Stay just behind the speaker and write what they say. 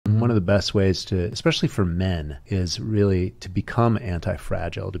one of the best ways to, especially for men, is really to become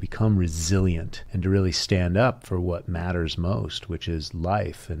anti-fragile, to become resilient, and to really stand up for what matters most, which is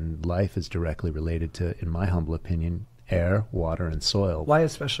life. And life is directly related to, in my humble opinion, air, water, and soil. Why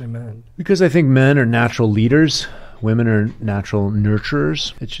especially men? Because I think men are natural leaders. Women are natural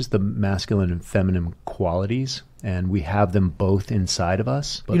nurturers. It's just the masculine and feminine qualities, and we have them both inside of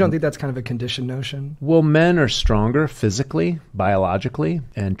us. You don't think that's kind of a conditioned notion? Well, men are stronger physically, biologically,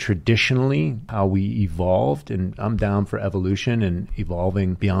 and traditionally how we evolved, and I'm down for evolution and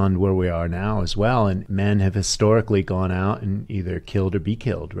evolving beyond where we are now as well. And men have historically gone out and either killed or be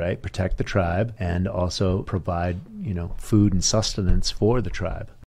killed, right? Protect the tribe and also provide, food and sustenance for the tribe.